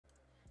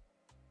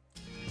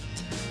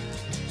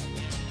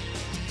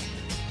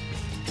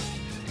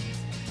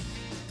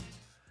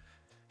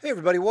Hey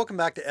everybody, welcome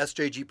back to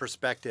SJG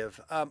Perspective.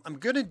 I'm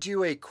going to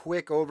do a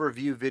quick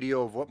overview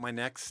video of what my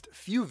next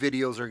few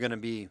videos are going to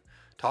be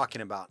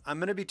talking about. I'm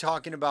going to be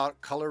talking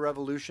about color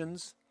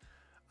revolutions,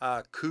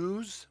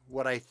 coups,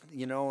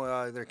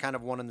 they're kind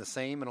of one and the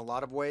same in a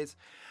lot of ways,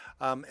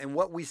 and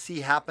what we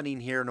see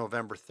happening here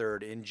November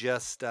 3rd in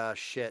just 10,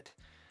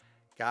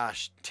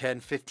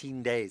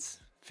 15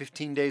 days.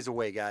 15 days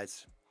away,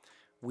 guys.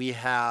 We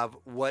have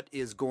what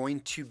is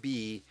going to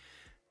be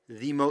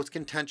the most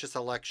contentious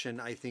election,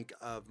 I think,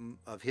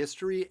 of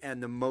history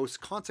and the most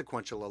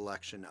consequential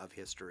election of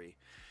history.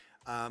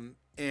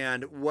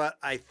 And what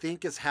I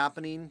think is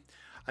happening,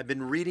 I've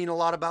been reading a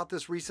lot about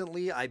this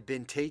recently. I've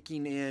been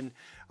taking in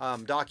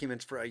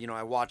documents for,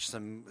 I watched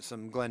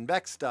some Glenn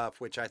Beck stuff,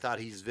 which I thought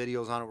his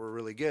videos on it were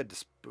really good.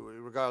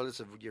 Regardless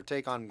of your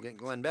take on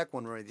Glenn Beck,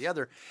 one way or the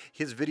other,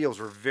 his videos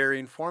were very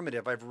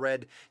informative. I've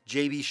read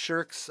J.B.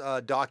 Shirk's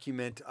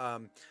document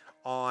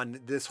on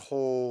this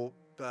whole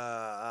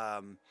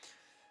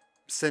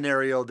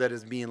scenario that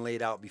is being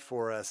laid out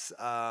before us.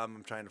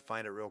 I'm trying to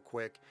find it real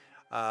quick.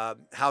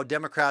 How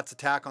Democrats'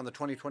 attack on the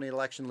 2020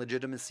 election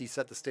legitimacy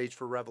set the stage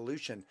for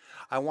revolution.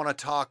 I want to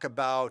talk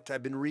about,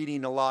 I've been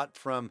reading a lot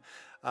from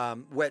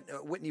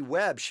Whitney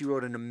Webb. She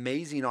wrote an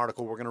amazing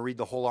article. We're going to read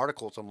the whole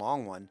article. It's a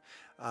long one.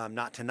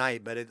 Not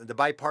tonight, but the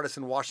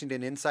bipartisan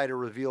Washington Insider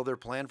revealed their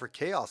plan for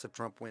chaos if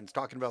Trump wins,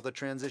 talking about the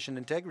Transition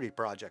Integrity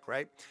Project,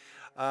 right?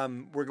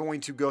 We're going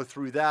to go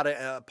through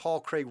that. Paul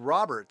Craig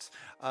Roberts,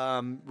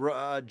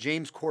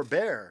 James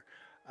Corbett.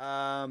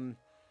 Man,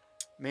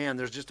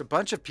 there's just a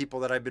bunch of people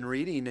that I've been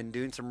reading and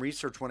doing some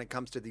research when it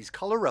comes to these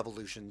color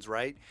revolutions,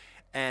 right?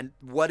 And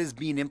what is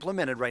being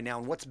implemented right now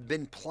and what's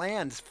been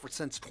planned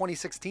since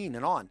 2016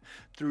 and on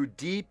through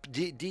deep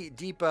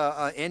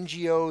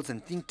NGOs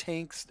and think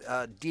tanks,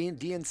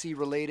 DNC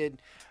related,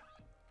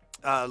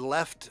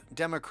 left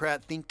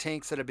Democrat think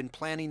tanks that have been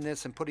planning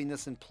this and putting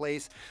this in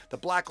place, the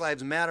Black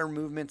Lives Matter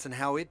movements and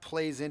how it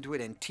plays into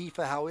it,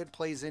 Antifa, how it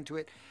plays into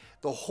it,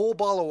 the whole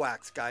ball of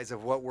wax, guys,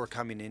 of what we're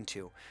coming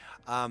into.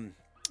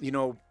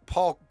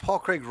 Paul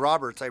Craig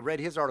Roberts, I read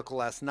his article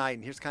last night,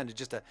 and here's kind of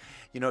just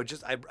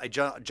I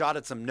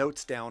jotted some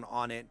notes down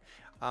on it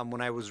when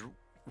I was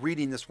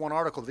reading this one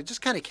article that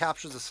just kind of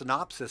captures a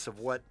synopsis of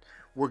what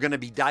we're going to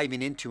be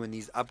diving into in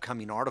these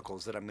upcoming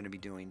articles that I'm going to be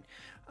doing,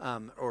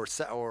 or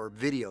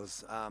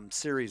videos,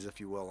 series, if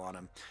you will, on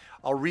them.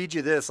 I'll read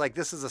you this.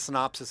 This is a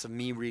synopsis of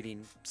me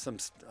reading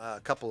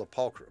a couple of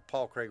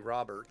Paul Craig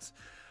Roberts.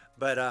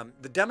 But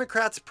the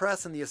Democrats,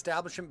 press, and the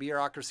establishment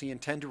bureaucracy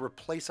intend to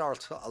replace our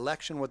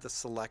election with a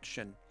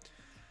selection.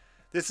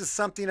 This is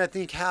something I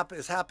think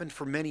has happened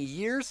for many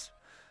years.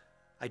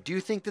 I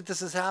do think that this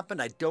has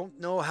happened. I don't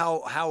know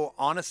how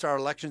honest our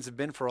elections have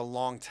been for a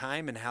long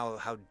time and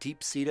how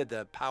deep-seated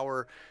the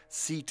power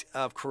seat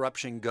of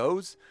corruption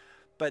goes.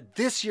 But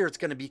this year it's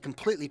going to be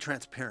completely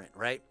transparent,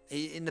 right?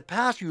 In the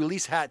past, you at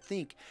least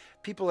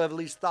people have at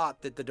least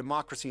thought that the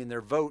democracy and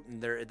their vote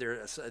and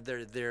their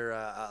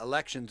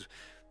elections,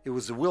 it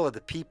was the will of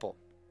the people.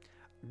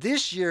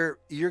 This year,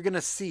 you're going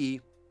to see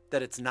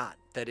that it's not,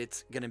 that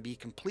it's going to be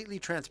completely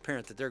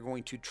transparent, that they're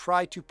going to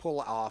try to pull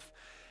off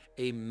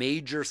a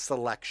major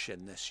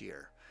selection this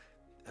year.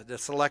 The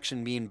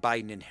selection being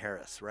Biden and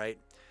Harris, right?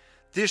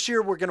 This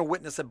year, we're going to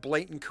witness a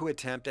blatant coup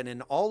attempt, and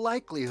in all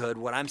likelihood,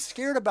 what I'm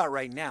scared about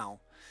right now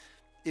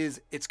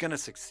is it's going to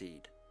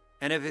succeed.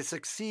 And if it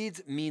succeeds,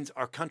 it means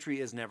our country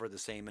is never the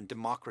same and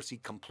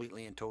democracy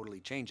completely and totally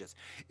changes.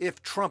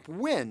 If Trump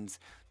wins,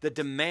 the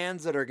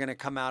demands that are going to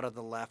come out of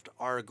the left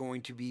are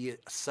going to be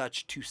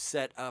such to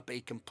set up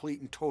a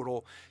complete and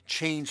total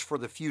change for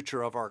the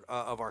future of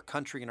our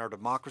country and our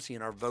democracy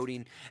and our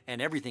voting and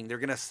everything. They're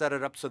going to set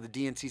it up so the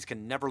DNCs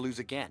can never lose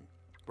again,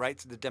 right?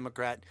 So the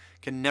Democrat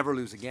can never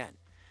lose again.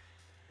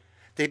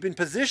 They've been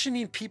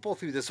positioning people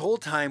through this whole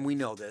time, we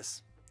know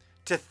this,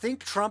 to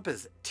think Trump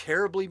is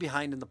terribly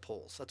behind in the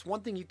polls. That's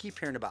one thing you keep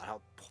hearing about,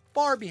 how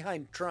far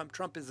behind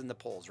Trump is in the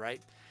polls,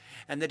 right?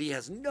 And that he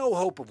has no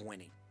hope of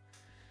winning.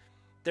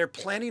 They're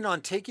planning on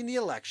taking the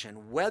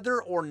election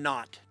whether or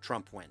not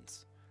Trump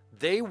wins.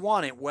 They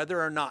want it whether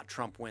or not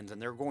Trump wins,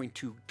 and they're going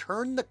to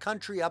turn the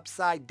country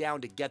upside down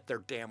to get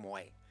their damn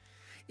way.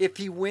 If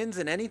he wins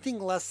in anything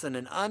less than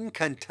an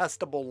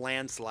uncontestable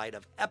landslide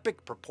of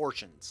epic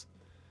proportions,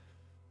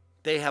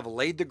 they have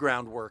laid the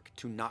groundwork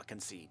to not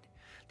concede.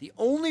 The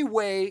only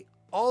way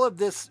all of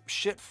this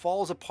shit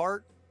falls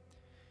apart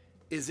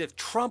is if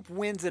Trump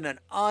wins in an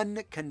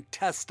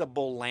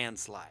uncontestable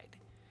landslide.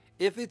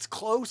 If it's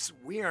close,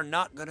 we are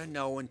not going to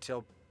know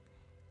until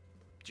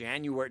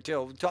January,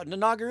 till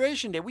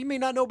Inauguration Day. We may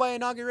not know by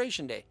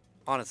Inauguration Day,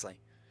 honestly.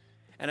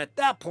 And at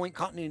that point,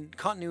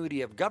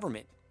 continuity of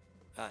government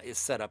is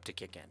set up to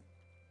kick in.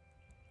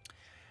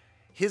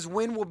 His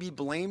win will be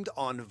blamed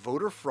on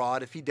voter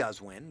fraud if he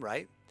does win,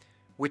 right?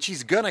 Which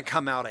he's going to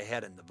come out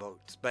ahead in the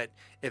votes. But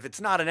if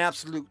it's not an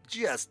absolute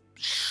just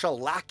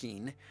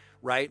shellacking,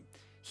 right,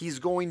 he's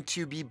going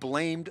to be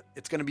blamed.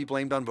 It's going to be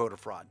blamed on voter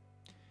fraud.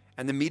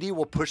 And the media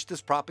will push this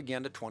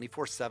propaganda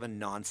 24/7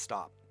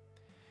 nonstop.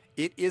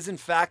 It is, in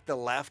fact, the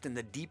left and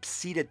the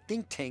deep-seated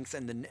think tanks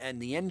and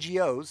the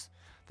NGOs,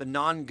 the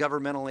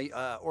non-governmental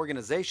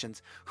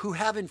organizations, who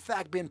have, in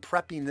fact, been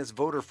prepping this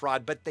voter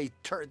fraud. But they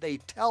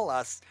tell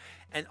us,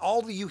 and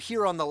all you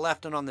hear on the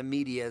left and on the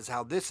media is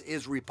how this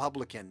is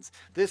Republicans,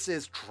 this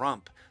is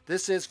Trump,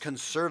 this is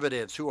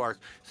conservatives who are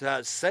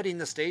setting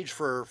the stage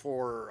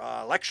for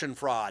election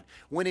fraud,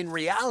 when in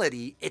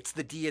reality, it's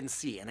the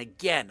DNC. And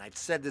again, I've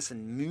said this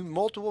in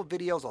multiple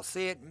videos. I'll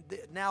say it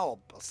now.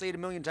 I'll say it a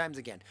million times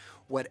again.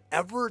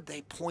 Whatever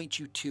they point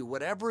you to,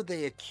 whatever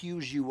they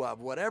accuse you of,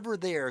 whatever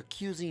they are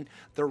accusing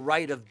the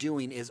right of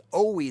doing is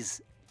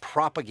always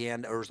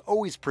propaganda, or is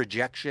always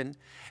projection.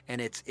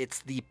 And it's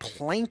the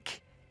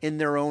plank in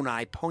their own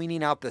eye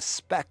pointing out the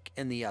speck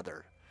in the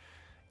other.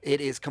 It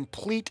is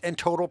complete and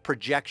total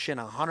projection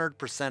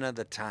 100% of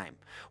the time.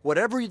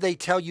 Whatever they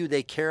tell you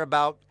they care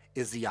about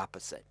is the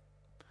opposite.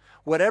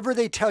 Whatever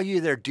they tell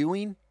you they're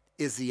doing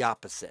is the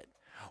opposite.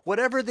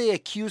 Whatever they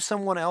accuse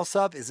someone else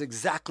of is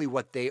exactly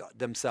what they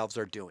themselves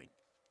are doing.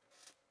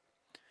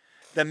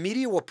 The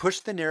media will push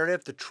the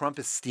narrative that Trump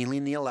is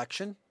stealing the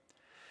election.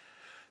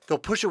 They'll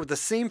push it with the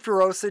same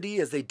ferocity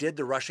as they did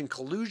the Russian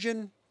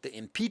collusion, the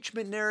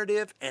impeachment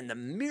narrative, and the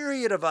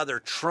myriad of other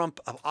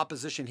Trump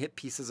opposition hit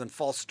pieces and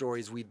false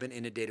stories we've been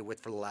inundated with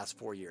for the last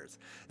 4 years.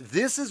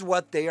 This is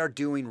what they are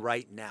doing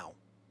right now,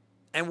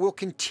 and will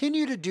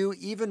continue to do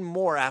even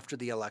more after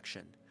the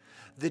election.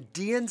 The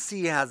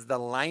DNC has the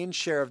lion's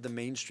share of the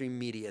mainstream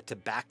media to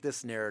back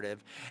this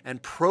narrative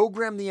and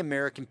program the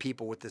American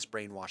people with this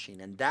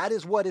brainwashing, and that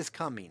is what is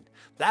coming.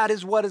 That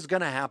is what is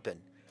going to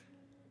happen.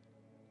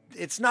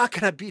 It's not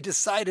going to be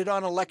decided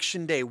on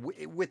election day,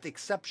 with the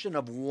exception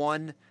of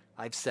one,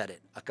 I've said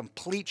it, a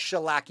complete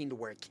shellacking to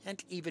where it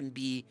can't even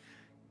be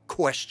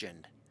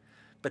questioned.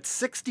 But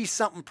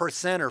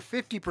 60-something% or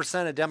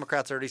 50% of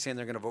Democrats are already saying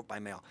they're going to vote by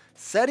mail,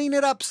 setting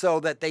it up so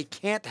that they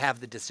can't have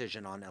the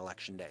decision on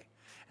election day.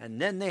 And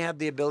then they have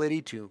the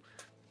ability to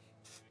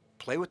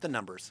play with the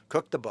numbers,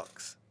 cook the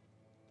books.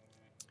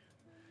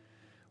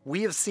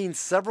 We have seen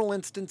several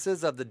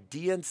instances of the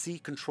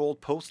DNC-controlled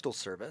postal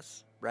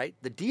service, right?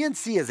 The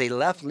DNC is a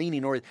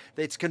left-leaning, or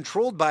it's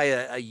controlled by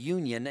a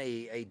union,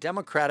 a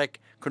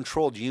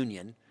Democratic-controlled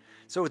union.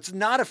 So it's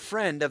not a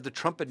friend of the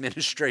Trump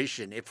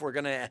administration. If we're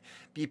going to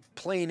be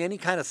playing any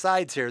kind of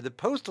sides here, the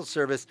Postal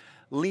Service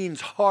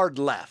leans hard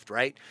left,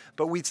 right?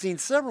 But we've seen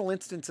several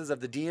instances of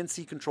the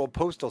DNC-controlled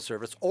Postal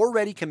Service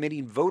already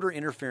committing voter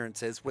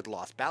interferences with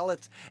lost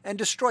ballots and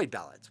destroyed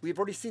ballots. We've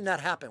already seen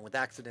that happen with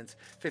accidents,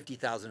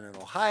 50,000 in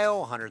Ohio,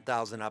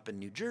 100,000 up in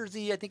New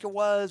Jersey, I think it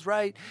was,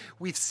 right?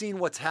 We've seen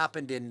what's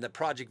happened in the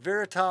Project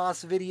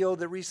Veritas video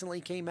that recently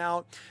came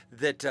out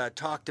that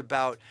talked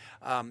about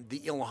the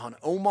Ilhan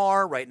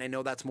Omar, right? And I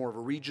know that's more of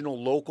a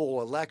regional,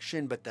 local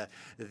election, but the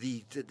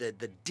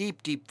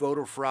deep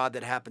voter fraud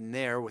that happened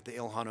there with the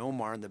Ilhan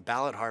Omar and the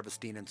ballot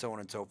harvesting and so on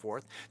and so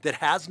forth, that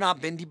has not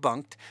been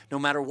debunked. No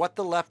matter what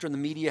the left or the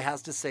media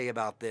has to say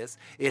about this,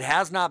 it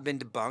has not been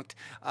debunked.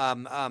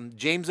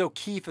 James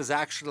O'Keefe is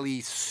actually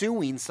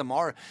suing some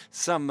of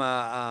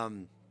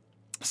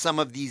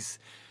these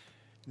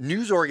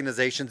news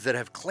organizations that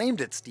have claimed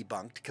it's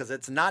debunked, because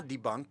it's not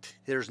debunked.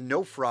 There's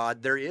no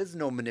fraud. There is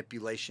no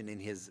manipulation in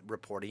his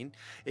reporting.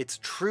 It's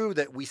true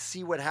that we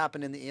see what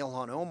happened in the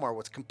Ilhan Omar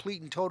was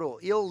complete and total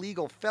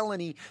illegal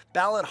felony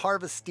ballot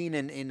harvesting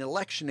and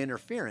election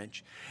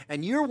interference.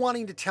 And you're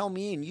wanting to tell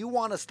me, and you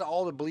want us to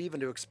all to believe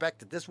and to expect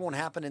that this won't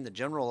happen in the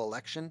general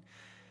election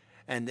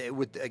and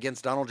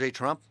against Donald J.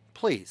 Trump?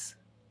 Please.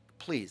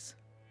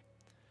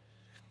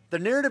 The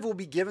narrative will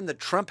be given that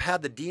Trump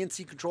had the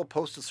DNC-controlled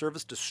Postal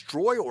Service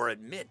destroy or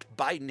admit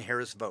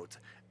Biden-Harris votes.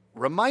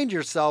 Remind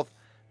yourself,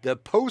 the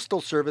Postal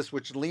Service,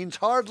 which leans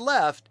hard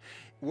left,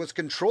 was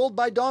controlled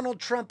by Donald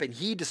Trump, and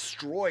he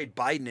destroyed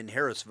Biden and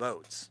Harris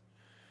votes.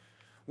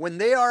 When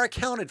they are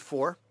accounted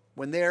for,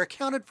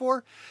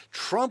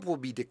 Trump will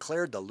be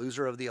declared the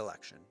loser of the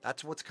election.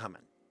 That's what's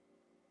coming.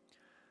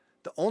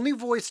 The only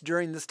voice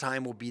during this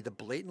time will be the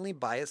blatantly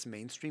biased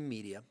mainstream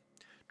media.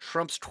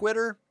 Trump's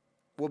Twitter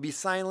will be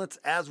silenced,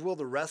 as will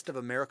the rest of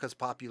America's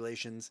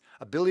population's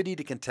ability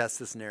to contest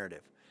this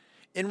narrative.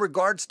 In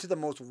regards to the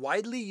most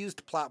widely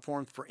used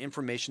platform for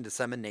information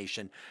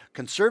dissemination,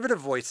 conservative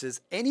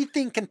voices,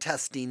 anything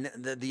contesting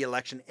the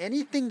election,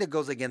 anything that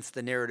goes against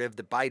the narrative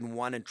that Biden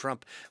won and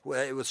Trump,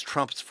 it was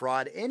Trump's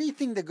fraud,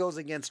 anything that goes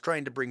against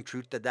trying to bring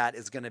truth to that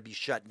is going to be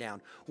shut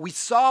down. We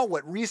saw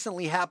what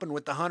recently happened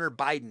with the Hunter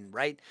Biden,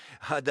 right?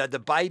 The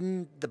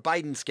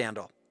Biden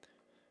scandal.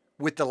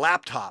 With the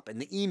laptop and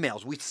the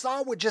emails. We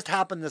saw what just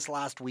happened this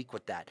last week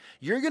with that.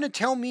 You're going to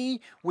tell me,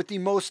 with the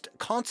most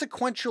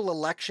consequential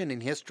election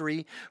in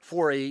history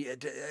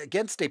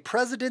against a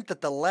president that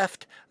the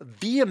left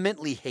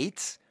vehemently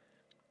hates,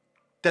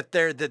 that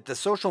the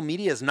social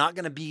media is not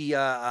going to be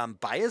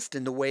biased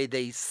in the way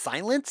they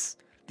silence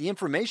the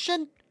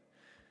information?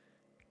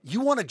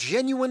 You want to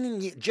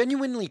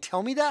genuinely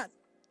tell me that?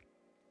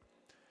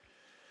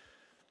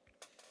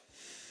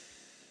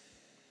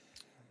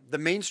 The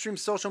mainstream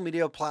social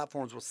media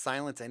platforms will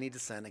silence any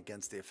dissent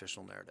against the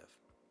official narrative.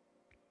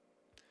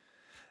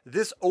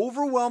 This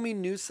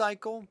overwhelming news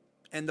cycle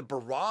and the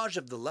barrage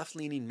of the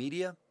left-leaning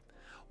media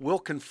will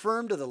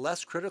confirm to the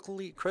less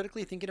critically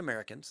thinking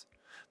Americans,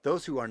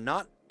 those who are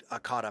not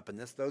caught up in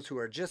this, those who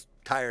are just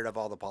tired of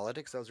all the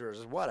politics, those who are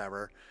just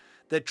whatever,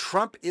 that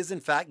Trump is in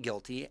fact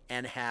guilty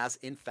and has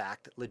in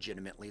fact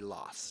legitimately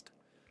lost.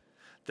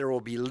 There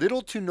will be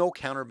little to no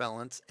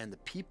counterbalance, and the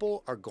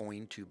people are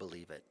going to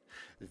believe it.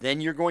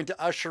 Then you're going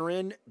to usher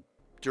in,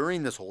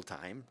 during this whole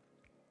time,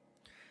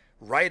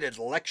 right as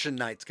election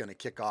night's going to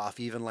kick off,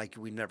 even like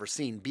we've never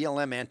seen,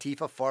 BLM,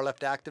 Antifa,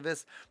 far-left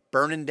activists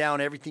burning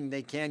down everything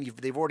they can.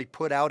 They've already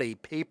put out a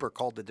paper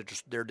called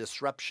their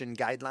disruption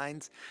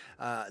guidelines.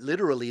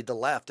 Literally, the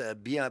left,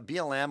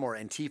 BLM or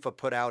Antifa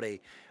put out a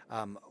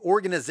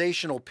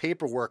organizational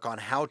paperwork on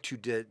how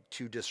to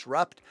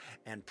disrupt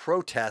and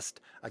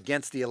protest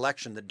against the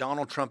election that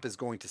Donald Trump is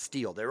going to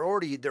steal. They're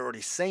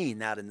already saying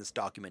that in this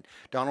document.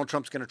 Donald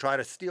Trump's going to try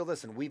to steal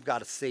this, and we've got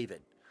to save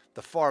it.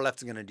 The far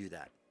left's going to do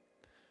that.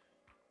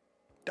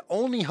 The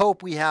only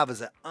hope we have is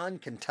an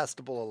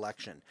uncontestable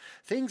election.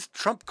 Things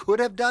Trump could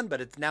have done,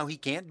 but it's now he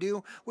can't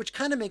do, which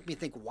kind of make me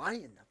think, why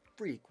in the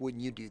freak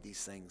wouldn't you do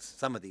these things?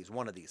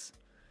 One of these.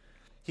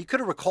 He could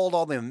have recalled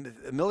all the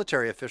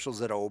military officials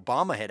that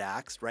Obama had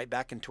axed right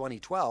back in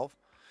 2012.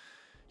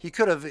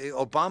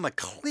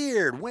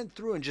 Obama went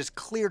through and just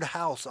cleared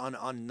house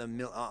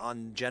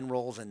on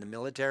generals and the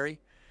military.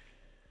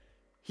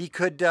 He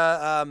could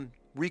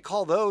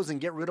recall those and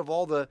get rid of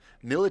all the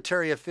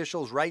military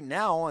officials right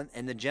now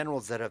and the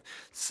generals that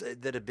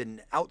have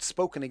been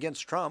outspoken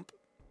against Trump.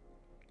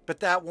 But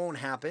that won't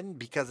happen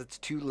because it's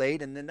too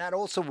late, and then that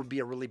also would be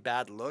a really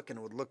bad look, and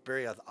it would look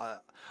very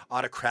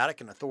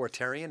autocratic and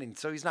authoritarian, and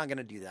so he's not going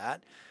to do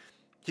that.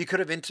 He could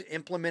have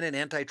implemented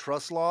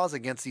antitrust laws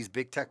against these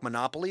big tech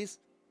monopolies.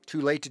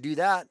 Too late to do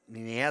that. I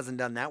mean, he hasn't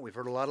done that. We've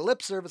heard a lot of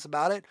lip service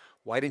about it.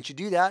 Why didn't you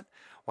do that?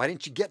 Why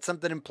didn't you get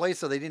something in place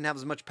so they didn't have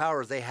as much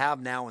power as they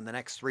have now in the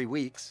next 3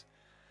 weeks?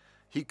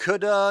 He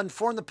could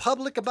inform the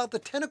public about the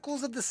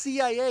tentacles of the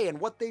CIA and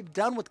what they've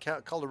done with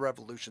color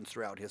revolutions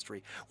throughout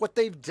history, what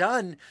they've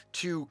done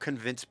to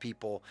convince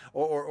people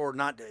or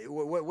not,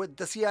 what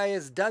the CIA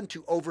has done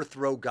to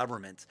overthrow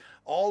governments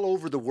all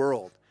over the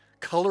world.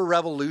 Color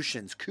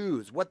revolutions,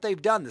 coups, what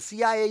they've done, the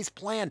CIA's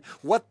plan,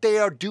 what they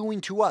are doing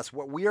to us,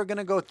 what we are going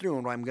to go through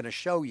and what I'm going to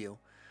show you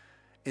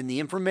in the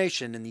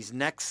information in these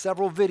next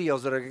several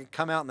videos that are going to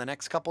come out in the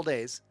next couple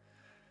days,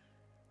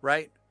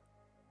 right?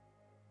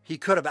 He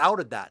could have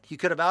outed that. He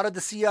could have outed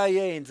the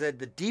CIA and said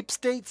the deep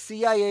state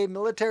CIA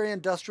military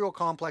industrial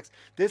complex,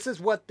 this is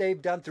what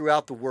they've done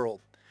throughout the world.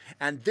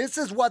 And this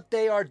is what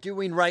they are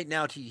doing right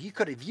now to you. He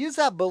could have used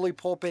that bully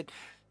pulpit,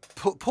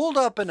 pulled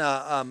up in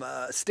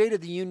a State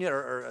of the Union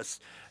or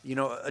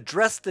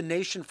addressed the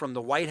nation from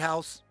the White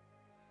House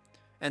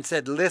and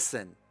said,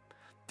 listen,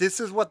 this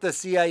is what the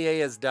CIA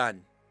has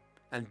done.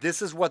 And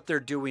this is what they're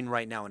doing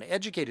right now. And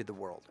educated the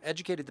world,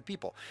 educated the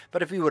people.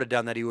 But if he would have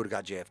done that, he would have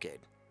got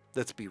JFK'd.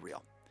 Let's be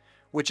real.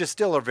 Which is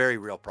still a very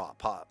real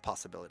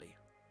possibility.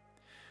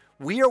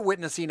 We are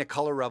witnessing a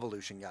color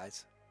revolution,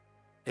 guys.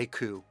 A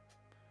coup.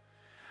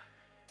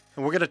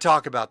 And we're going to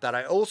talk about that.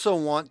 I also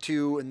want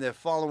to, in the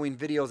following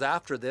videos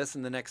after this,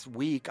 in the next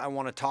week, I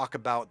want to talk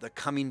about the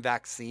coming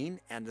vaccine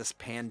and this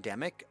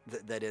pandemic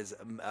that is,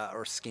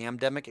 or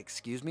scamdemic,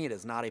 excuse me. It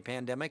is not a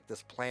pandemic.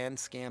 This planned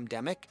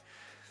scamdemic.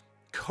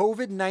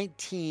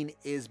 COVID-19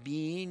 is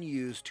being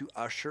used to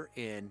usher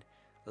in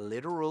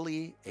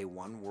literally a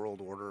one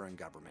world order in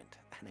government.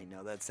 And I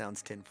know that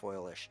sounds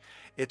tinfoilish.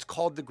 It's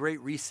called the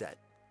Great Reset.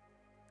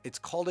 It's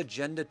called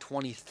Agenda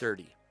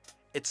 2030.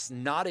 It's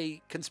not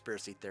a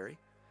conspiracy theory.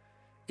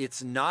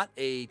 It's not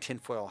a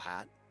tinfoil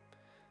hat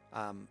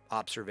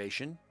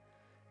observation.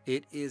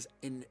 It is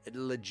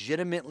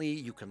legitimately,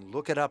 you can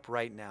look it up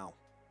right now,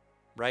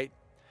 right?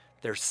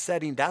 They're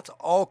setting, that's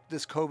all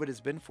this COVID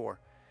has been for,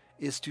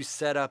 is to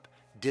set up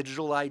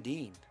digital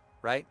IDing,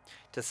 right?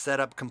 To set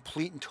up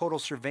complete and total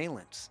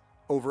surveillance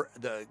over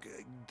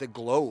the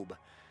globe,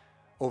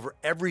 over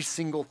every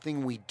single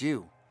thing we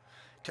do,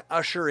 to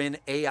usher in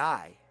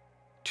AI,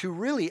 to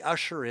really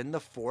usher in the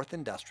fourth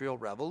industrial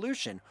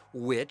revolution,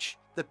 which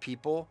the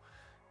people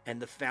and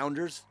the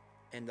founders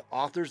and the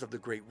authors of the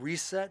Great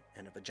Reset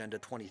and of Agenda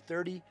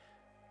 2030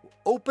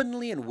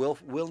 openly and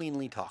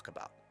willingly talk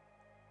about.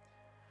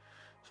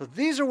 So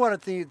these are one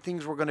of the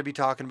things we're going to be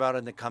talking about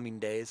in the coming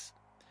days.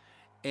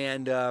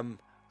 And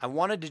I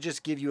wanted to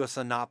just give you a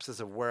synopsis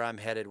of where I'm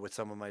headed with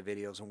some of my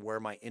videos and where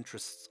my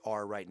interests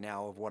are right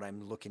now of what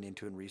I'm looking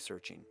into and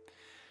researching.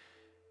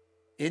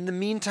 In the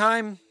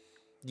meantime,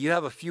 you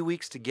have a few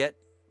weeks to get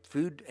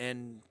food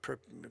and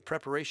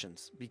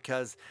preparations,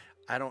 because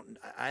I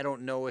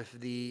don't know if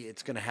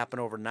it's going to happen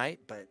overnight,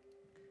 but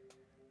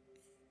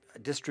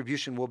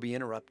distribution will be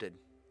interrupted.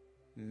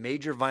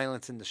 Major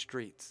violence in the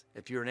streets.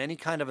 If you're in any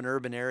kind of an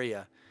urban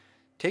area,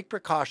 take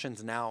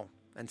precautions now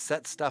and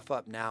set stuff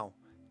up now.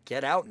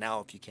 Get out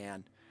now if you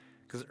can,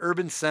 because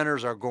urban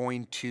centers are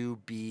going to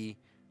be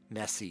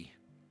messy.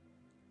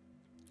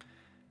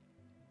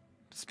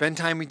 Spend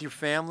time with your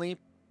family.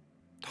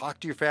 talk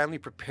to your family,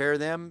 prepare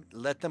them,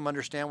 let them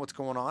understand what's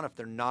going on. If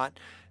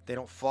they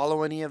don't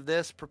follow any of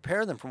this,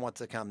 prepare them for what's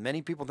to come.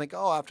 Many people think,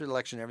 oh, after the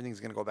election, everything's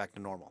going to go back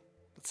to normal.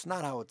 That's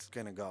not how it's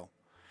going to go.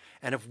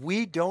 And if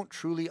we don't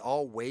truly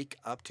all wake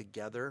up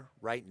together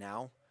right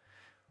now,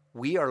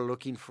 we are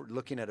looking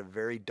at a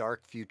very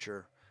dark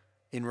future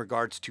in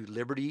regards to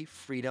liberty,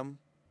 freedom,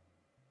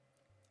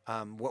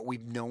 what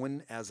we've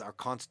known as our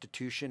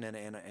Constitution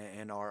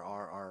and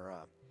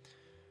our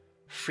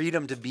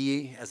freedom to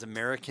be as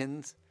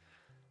Americans.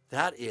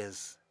 That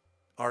is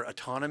our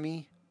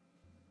autonomy.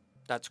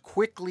 That's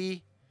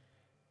quickly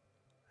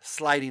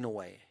sliding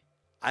away.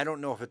 I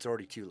don't know if it's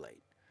already too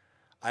late.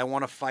 I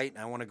want to fight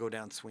and I want to go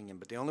down swinging.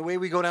 But the only way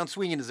we go down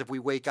swinging is if we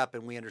wake up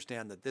and we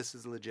understand that this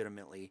is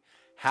legitimately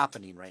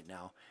happening right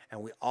now.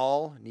 And we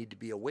all need to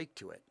be awake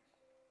to it.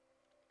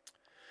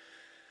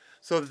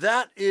 So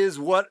that is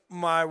what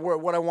I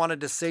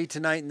wanted to say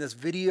tonight in this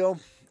video.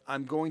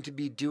 I'm going to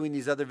be doing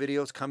these other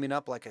videos coming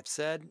up. Like I've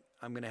said,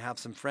 I'm going to have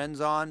some friends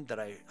on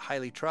that I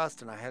highly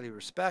trust and I highly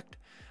respect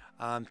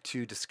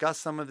to discuss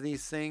some of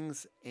these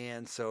things.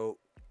 And so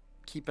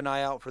keep an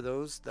eye out for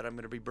those that I'm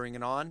going to be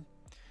bringing on.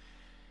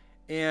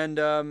 And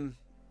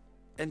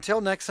until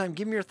next time,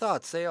 give me your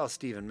thoughts. Say, oh,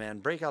 Stephen, man,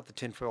 break out the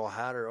tinfoil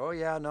hat, or, oh,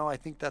 yeah, no, I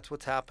think that's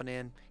what's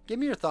happening. Give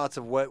me your thoughts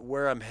of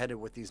where I'm headed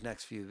with these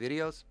next few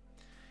videos.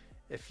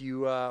 If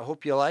you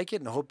hope you like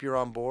it and hope you're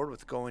on board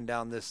with going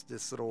down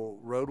this little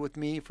road with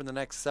me for the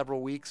next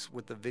several weeks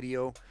with the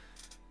video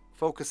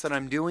focus that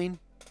I'm doing.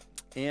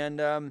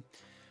 And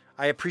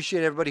I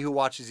appreciate everybody who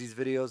watches these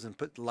videos and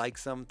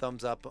likes them,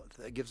 thumbs up,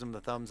 gives them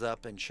the thumbs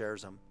up and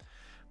shares them.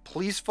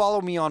 Please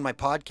follow me on my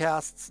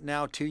podcasts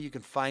now too. You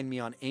can find me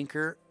on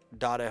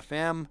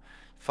Anchor.fm,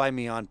 find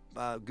me on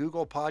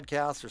Google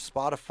Podcasts or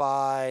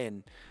Spotify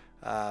and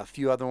a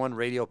few other one,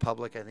 Radio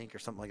Public, I think, or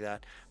something like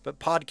that. But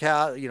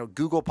podcast,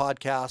 Google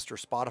Podcast or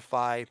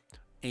Spotify,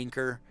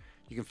 Anchor,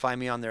 you can find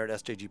me on there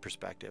at SJG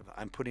Perspective.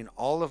 I'm putting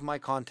all of my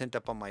content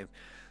up on my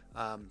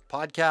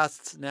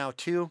podcasts now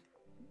too.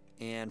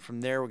 And from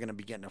there, we're going to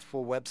be getting a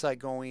full website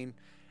going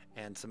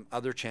and some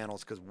other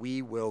channels because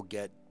we will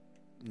get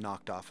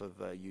knocked off of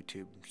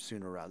YouTube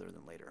sooner rather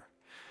than later.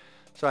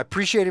 So I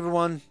appreciate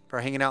everyone for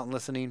hanging out and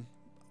listening.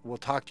 We'll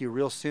talk to you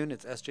real soon.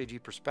 It's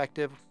SJG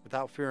Perspective.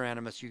 Without fear or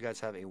animus, you guys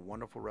have a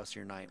wonderful rest of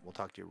your night. We'll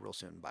talk to you real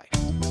soon. Bye.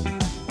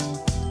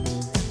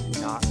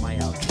 Not my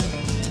outro.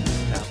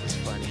 That was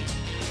funny.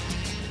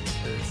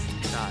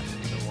 It's not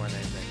the one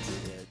I meant to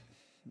get.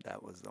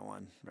 That was the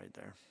one right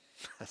there.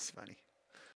 That's funny.